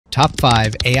Top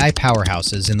 5 AI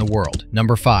powerhouses in the world.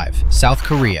 Number 5. South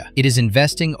Korea. It is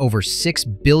investing over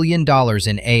 $6 billion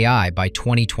in AI by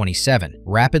 2027,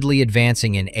 rapidly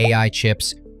advancing in AI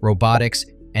chips, robotics,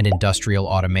 and industrial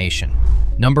automation.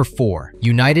 Number 4.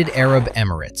 United Arab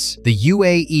Emirates. The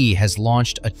UAE has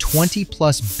launched a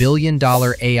 $20+ billion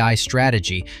AI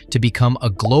strategy to become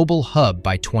a global hub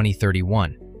by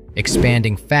 2031,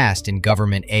 expanding fast in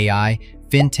government AI,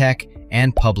 fintech,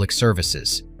 and public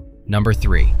services. Number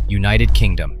 3. United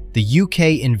Kingdom. The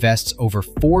UK invests over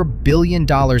 $4 billion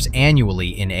annually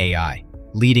in AI,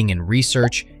 leading in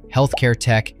research, healthcare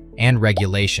tech, and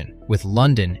regulation, with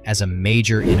London as a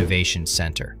major innovation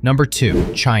center. Number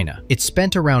 2. China. It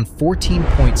spent around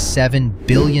 $14.7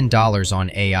 billion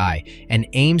on AI and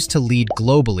aims to lead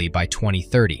globally by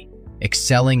 2030,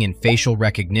 excelling in facial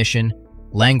recognition,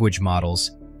 language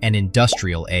models, and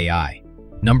industrial AI.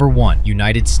 Number 1.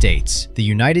 United States. The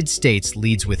United States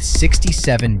leads with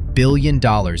 $67 billion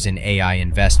in AI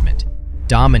investment,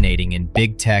 dominating in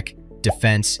big tech,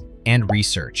 defense, and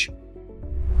research.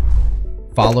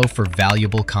 Follow for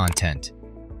valuable content.